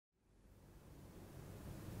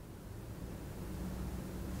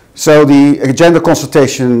So the agenda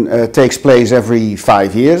consultation takes place every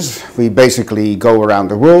 5 years. We basically go around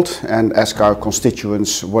the world and ask our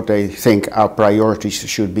constituents what they think our priorities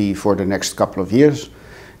should be for the next couple of years.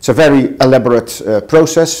 It's a very elaborate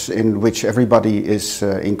process in which everybody is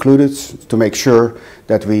included to make sure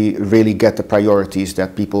that we really get the priorities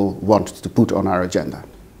that people want to put on our agenda.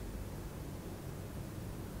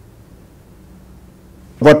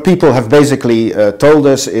 What people have basically told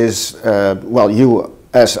us is, well, you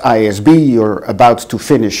as IASB, you're about to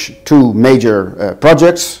finish two major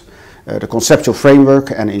projects, the conceptual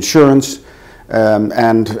framework and insurance,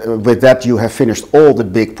 and with that you have finished all the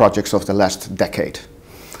big projects of the last decade.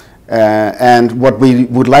 And what we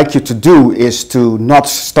would like you to do is to not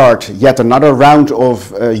start yet another round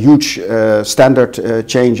of huge standard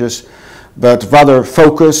changes, but rather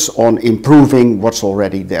focus on improving what's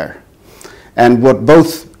already there. And what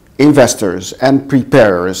both investors and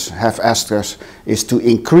preparers have asked us is to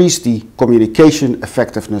increase the communication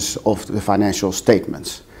effectiveness of the financial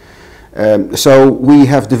statements. So we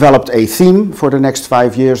have developed a theme for the next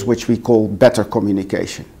 5 years which we call better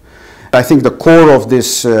communication. I think the core of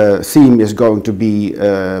this theme is going to be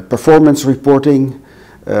performance reporting,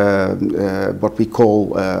 what we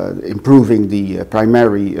call improving the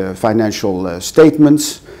primary financial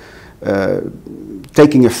statements,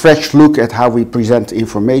 taking a fresh look at how we present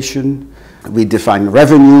information. We define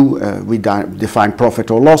revenue, we define profit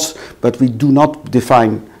or loss, but we do not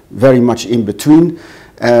define very much in between.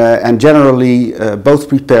 And generally, both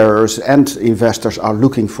preparers and investors are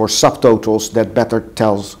looking for subtotals that better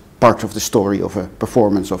tells part of the story of a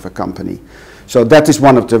performance of a company. So that is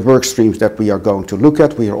one of the work streams that we are going to look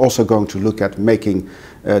at. We are also going to look at making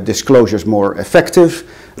disclosures more effective.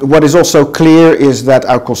 What is also clear is that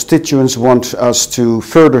our constituents want us to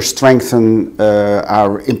further strengthen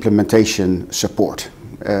our implementation support.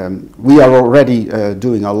 We are already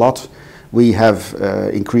doing a lot. We have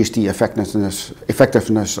increased the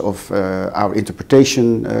effectiveness of our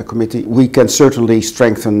interpretation committee. We can certainly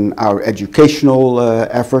strengthen our educational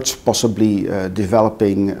efforts, possibly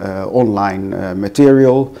developing online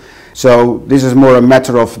material. So this is more a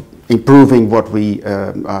matter of improving what we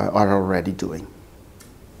are already doing.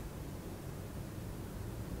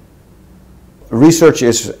 Research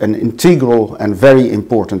is an integral and very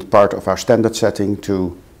important part of our standard setting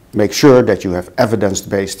to make sure that you have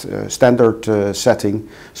evidence-based standard setting.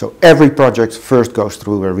 So every project first goes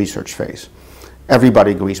through a research phase.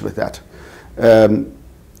 Everybody agrees with that.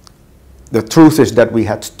 The truth is that we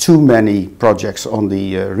had too many projects on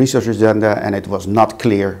the research agenda, and it was not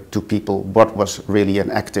clear to people what was really an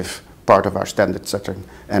active part of our standard setting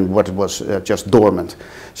and what was just dormant.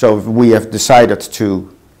 So we have decided to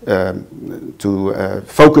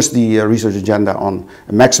focus the research agenda on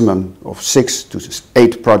a maximum of 6 to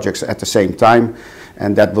 8 projects at the same time,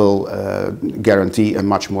 and that will guarantee a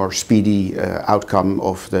much more speedy outcome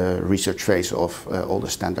of the research phase of all the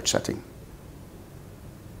standard setting.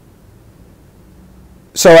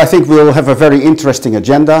 So I think we'll have a very interesting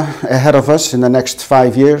agenda ahead of us in the next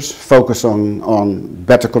 5 years, focus on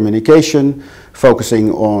better communication,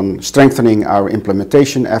 focusing on strengthening our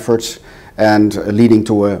implementation efforts, and leading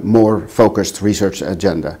to a more focused research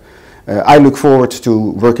agenda. I look forward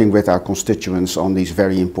to working with our constituents on these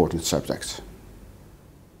very important subjects.